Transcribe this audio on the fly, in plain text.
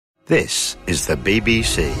This is the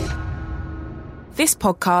BBC. This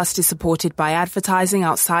podcast is supported by advertising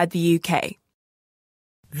outside the UK.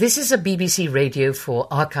 This is a BBC Radio 4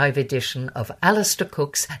 archive edition of Alistair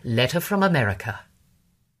Cooke's Letter from America.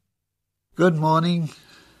 Good morning.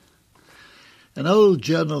 An old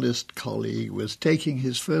journalist colleague was taking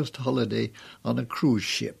his first holiday on a cruise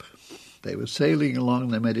ship. They were sailing along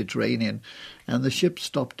the Mediterranean and the ship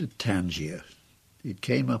stopped at Tangier. It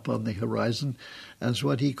came up on the horizon as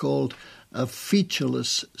what he called a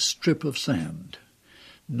featureless strip of sand.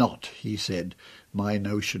 Not, he said, my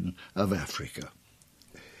notion of Africa.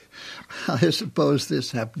 I suppose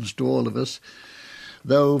this happens to all of us,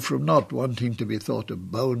 though from not wanting to be thought a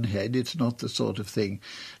bonehead, it's not the sort of thing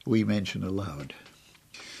we mention aloud.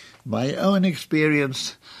 My own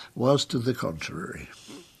experience was to the contrary.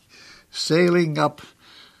 Sailing up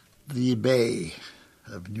the bay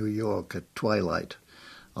of New York at twilight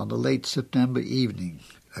on a late September evening,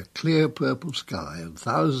 a clear purple sky and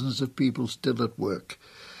thousands of people still at work,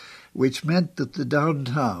 which meant that the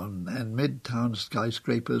downtown and midtown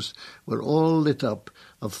skyscrapers were all lit up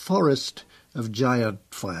a forest of giant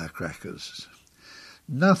firecrackers.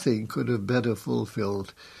 Nothing could have better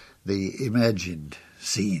fulfilled the imagined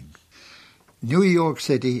scene. New York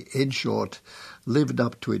City, in short, lived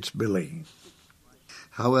up to its billing.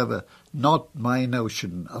 However, not my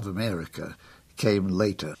notion of America came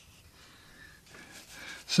later.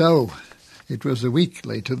 So, it was a week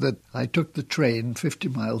later that I took the train 50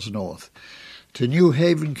 miles north to New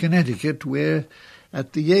Haven, Connecticut, where,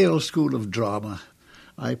 at the Yale School of Drama,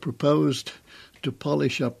 I proposed to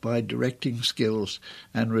polish up my directing skills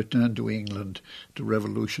and return to England to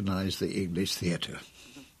revolutionize the English theatre.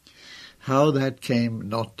 How that came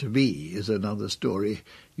not to be is another story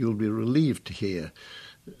you'll be relieved to hear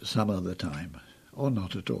some other time, or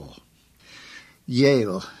not at all.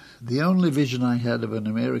 Yale, the only vision I had of an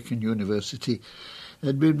American university,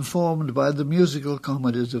 had been formed by the musical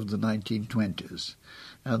comedies of the 1920s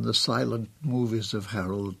and the silent movies of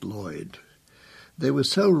Harold Lloyd. They were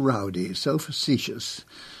so rowdy, so facetious,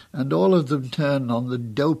 and all of them turned on the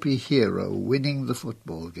dopey hero winning the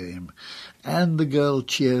football game and the girl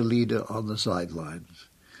cheerleader on the sidelines,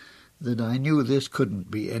 that I knew this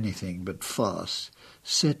couldn't be anything but farce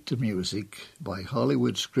set to music by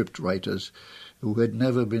Hollywood scriptwriters who had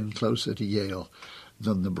never been closer to Yale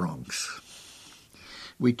than the Bronx.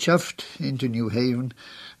 We chuffed into New Haven,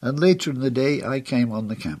 and later in the day I came on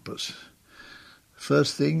the campus.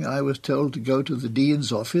 First thing, I was told to go to the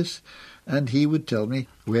dean's office, and he would tell me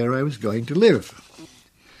where I was going to live.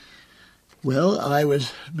 Well, I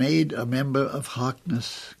was made a member of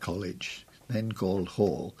Harkness College, then called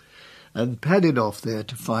Hall, and padded off there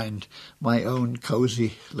to find my own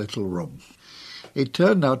cosy little room. It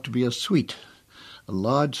turned out to be a suite, a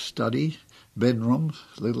large study, bedroom,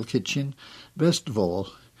 little kitchen, best of all,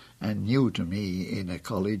 and new to me in a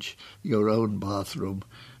college, your own bathroom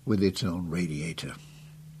with its own radiator.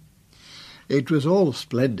 It was all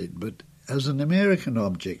splendid, but as an American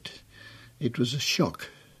object, it was a shock,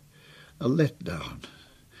 a letdown.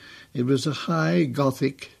 It was a high,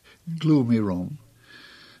 Gothic, gloomy room.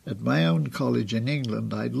 At my own college in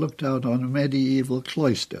England, I'd looked out on a medieval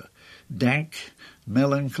cloister, dank,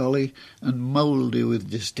 melancholy, and mouldy with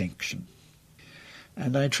distinction.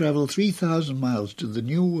 And I travelled 3,000 miles to the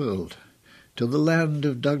New World, to the land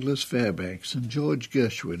of Douglas Fairbanks and George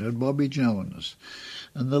Gershwin and Bobby Jones,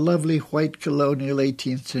 and the lovely white colonial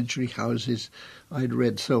 18th century houses I'd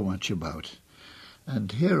read so much about.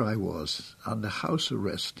 And here I was, under house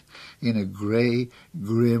arrest, in a grey,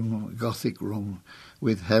 grim, Gothic room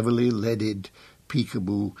with heavily leaded,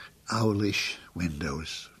 peekaboo, owlish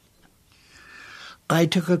windows. I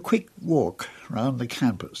took a quick walk round the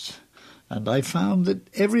campus, and I found that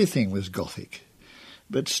everything was Gothic,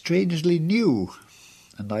 but strangely new,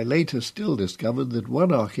 and I later still discovered that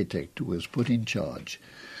one architect who was put in charge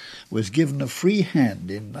was given a free hand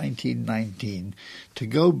in 1919 to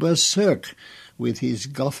go berserk with his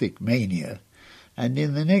Gothic mania, and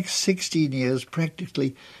in the next 16 years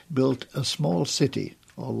practically built a small city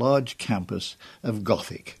or large campus of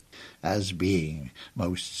Gothic, as being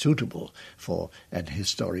most suitable for an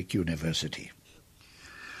historic university.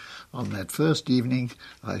 On that first evening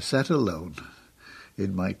I sat alone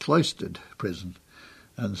in my cloistered prison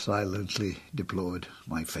and silently deplored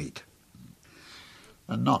my fate.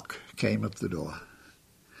 A knock came at the door.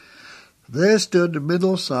 There stood a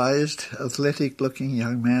middle-sized, athletic-looking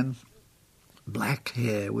young man, black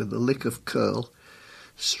hair with a lick of curl,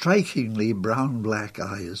 strikingly brown-black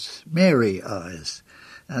eyes, merry eyes,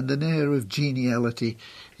 and an air of geniality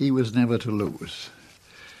he was never to lose.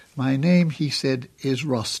 "My name," he said, "is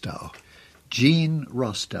Rostow, Jean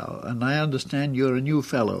Rostow, and I understand you're a new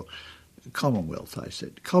fellow. Commonwealth, I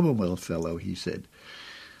said. Commonwealth fellow, he said.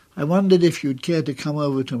 I wondered if you'd care to come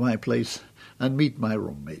over to my place and meet my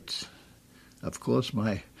roommates. Of course,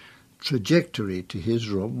 my trajectory to his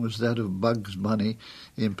room was that of Bugs Bunny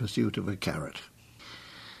in pursuit of a carrot.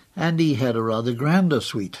 And he had a rather grander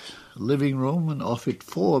suite, living room, and off it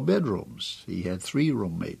 4 bedrooms. He had 3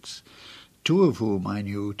 roommates, 2 of whom I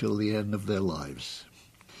knew till the end of their lives.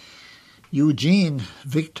 Eugene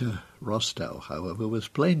Victor Rostow, however, was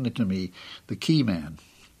plainly to me the key man,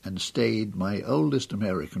 and stayed, my oldest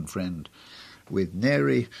American friend, with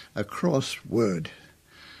nary a cross word,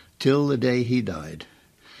 till the day he died,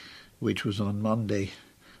 which was on Monday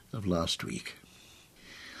of last week.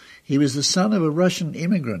 He was the son of a Russian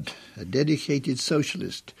immigrant, a dedicated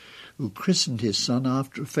socialist, who christened his son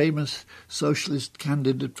after a famous socialist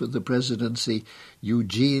candidate for the presidency,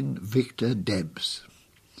 Eugene Victor Debs.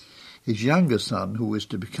 His younger son, who was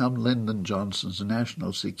to become Lyndon Johnson's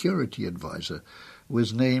national security advisor,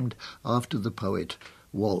 was named after the poet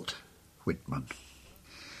Walt Whitman.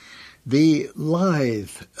 The lithe,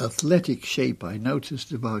 athletic shape I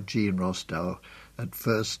noticed about Jean Rostow at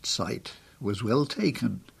first sight was well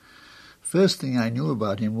taken. First thing I knew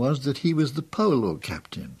about him was that he was the polo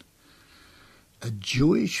captain. A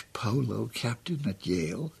Jewish polo captain at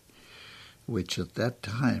Yale, which at that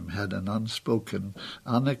time had an unspoken,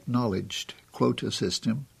 unacknowledged quota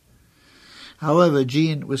system. However,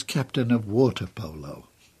 Jean was captain of water polo,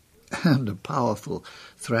 and a powerful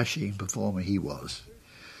thrashing performer he was.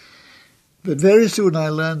 But very soon I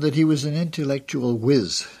learned that he was an intellectual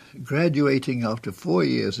whiz, graduating after 4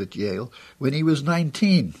 years at Yale when he was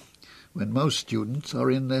 19, when most students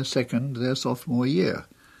are in their sophomore year.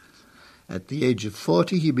 At the age of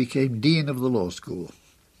 40, he became dean of the law school,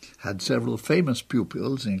 had several famous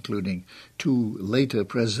pupils, including 2 later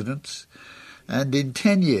presidents, and in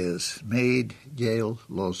 10 years made Yale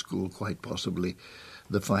Law School quite possibly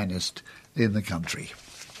the finest in the country.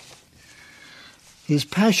 His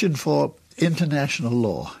passion for international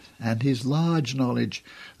law and his large knowledge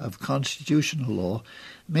of constitutional law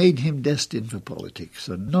made him destined for politics,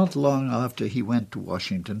 and not long after he went to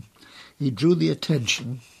Washington, he drew the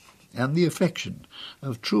attention and the affection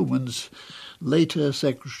of Truman's later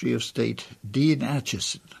Secretary of State, Dean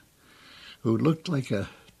Acheson, who looked like a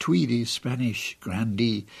tweedy Spanish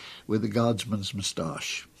grandee with a guardsman's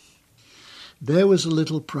moustache. There was a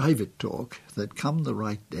little private talk that come the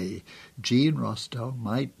right day, Jean Rostow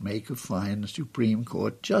might make a fine Supreme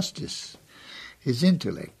Court justice. His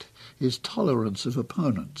intellect, his tolerance of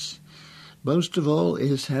opponents, most of all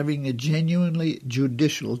his having a genuinely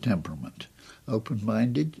judicial temperament,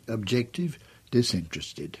 open-minded, objective,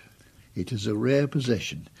 disinterested. It is a rare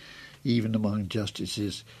possession, even among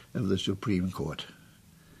justices of the Supreme Court.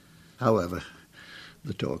 However,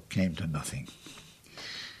 the talk came to nothing.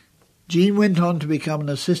 Jean went on to become an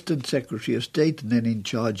Assistant Secretary of State and then in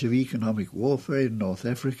charge of economic warfare in North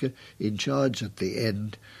Africa, in charge at the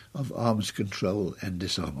end of arms control and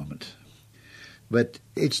disarmament. But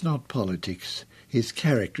it's not politics. His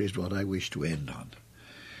character is what I wish to end on.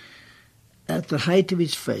 At the height of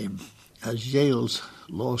his fame as Yale's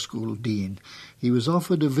law school dean, he was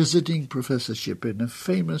offered a visiting professorship in a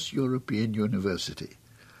famous European university.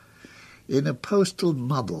 In a postal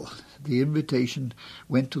muddle, the invitation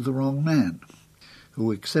went to the wrong man,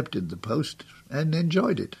 who accepted the post and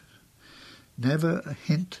enjoyed it. Never a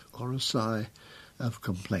hint or a sigh of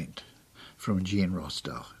complaint from Jean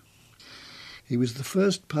Rostow. He was the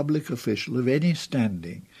first public official of any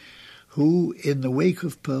standing who, in the wake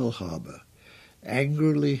of Pearl Harbor,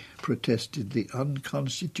 angrily protested the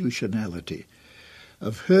unconstitutionality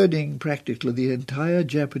of herding practically the entire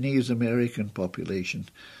Japanese-American population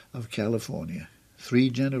of California, 3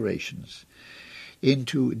 generations,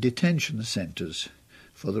 into detention centers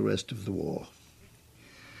for the rest of the war.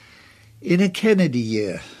 In a Kennedy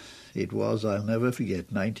year, it was, I'll never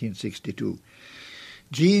forget, 1962,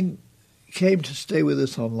 Jean came to stay with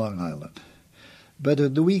us on Long Island. But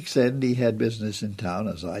at the week's end he had business in town,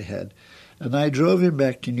 as I had, and I drove him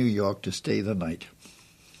back to New York to stay the night.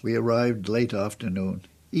 We arrived late afternoon,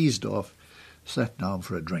 eased off, sat down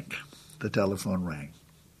for a drink. The telephone rang.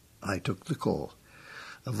 I took the call.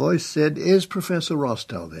 A voice said, "Is Professor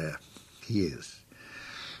Rostow there?" "He is."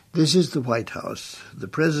 "This is the White House. The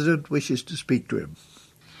President wishes to speak to him."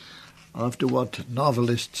 After what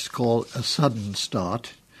novelists call a sudden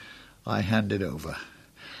start, I handed over.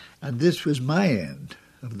 And this was my end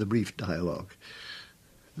of the brief dialogue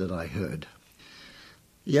that I heard.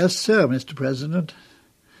 "Yes, sir, Mr. President."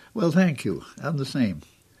 "Well, thank you, and the same."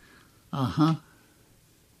 Uh-huh.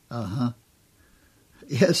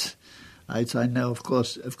 Yes, I said, no, of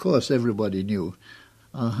course, everybody knew.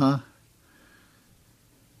 Uh-huh.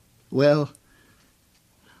 Well,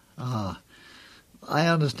 I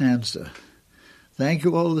understand, sir. Thank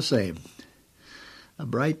you all the same. A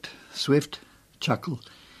bright, swift chuckle,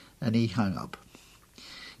 and he hung up.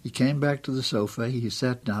 He came back to the sofa, he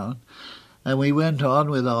sat down, and we went on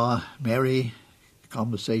with our merry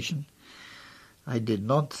conversation. I did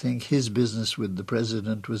not think his business with the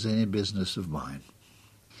President was any business of mine.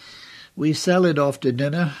 We sallied off to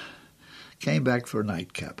dinner, came back for a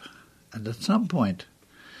nightcap, and at some point,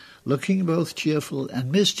 looking both cheerful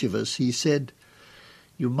and mischievous, he said,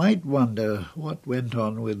 "You might wonder what went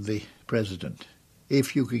on with the President,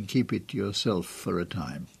 if you can keep it to yourself for a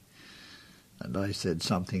time." And I said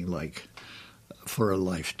something like, "For a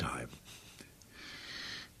lifetime."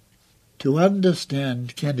 To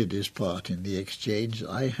understand Kennedy's part in the exchange,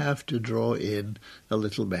 I have to draw in a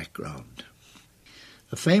little background.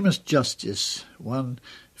 A famous justice, one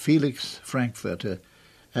Felix Frankfurter,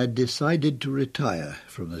 had decided to retire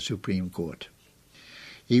from the Supreme Court.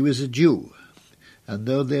 He was a Jew, and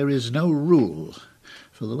though there is no rule,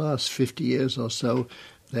 for the last 50 years or so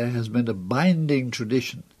there has been a binding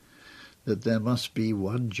tradition that there must be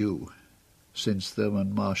one Jew, since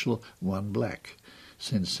Thurman Marshall, one black,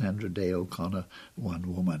 since Sandra Day O'Connor,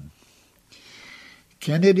 one woman.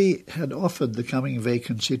 Kennedy had offered the coming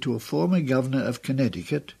vacancy to a former governor of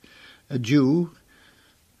Connecticut, a Jew,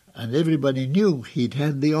 and everybody knew he'd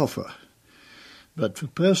had the offer. But for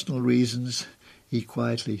personal reasons, he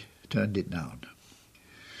quietly turned it down.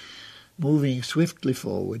 Moving swiftly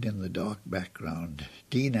forward in the dark background,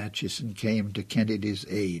 Dean Acheson came to Kennedy's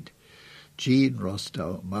aid. Gene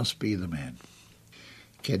Rostow must be the man.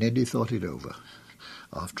 Kennedy thought it over.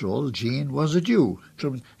 After all, Gene was a Jew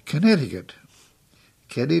from Connecticut.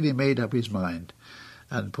 Kennedy made up his mind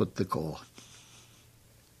and put the call.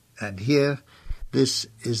 And here, this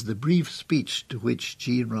is the brief speech to which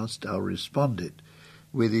Gene Rostow responded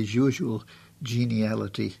with his usual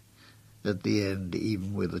geniality, at the end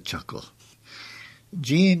even with a chuckle.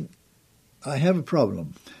 "Gene, I have a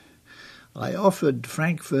problem. I offered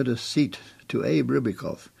Frankfurter's seat to Abe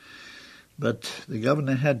Ribikoff, but the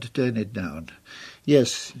governor had to turn it down.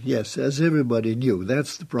 Yes, as everybody knew,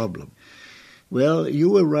 that's the problem. Well, you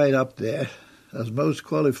were right up there, as most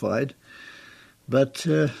qualified, but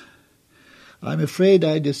I'm afraid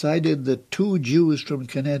I decided that 2 Jews from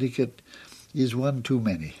Connecticut is one too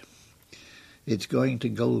many. It's going to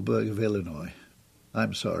Goldberg of Illinois.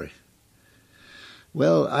 I'm sorry."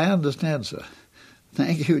 "Well, I understand, sir.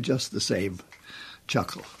 Thank you just the same."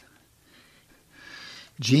 Chuckle.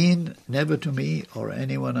 Gene never to me or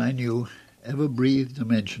anyone I knew ever breathed a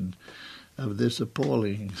mention of this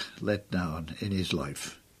appalling letdown in his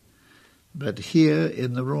life. But here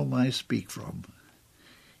in the room I speak from,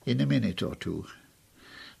 in a minute or two,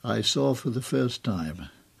 I saw for the first time,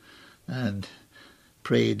 and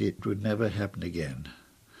prayed it would never happen again,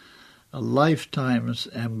 a lifetime's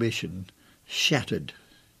ambition shattered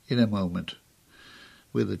in a moment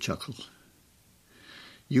with a chuckle.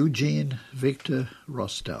 Eugene Victor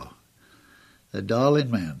Rostow, a darling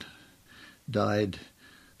man, died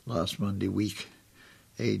last Monday week,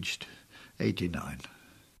 aged 89.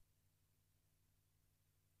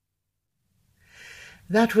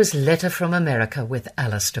 That was Letter from America with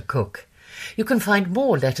Alistair Cooke. You can find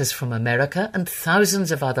more Letters from America and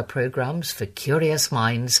thousands of other programmes for curious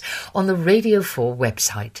minds on the Radio 4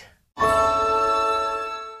 website.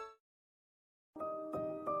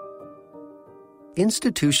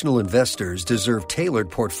 Institutional investors deserve tailored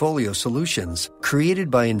portfolio solutions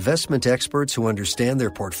created by investment experts who understand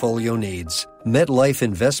their portfolio needs. MetLife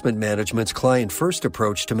Investment Management's client-first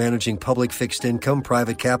approach to managing public fixed income,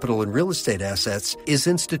 private capital, and real estate assets is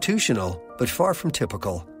institutional, but far from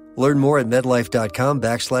typical. Learn more at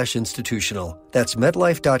MetLife.com/institutional. That's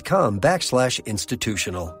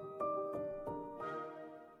MetLife.com/institutional.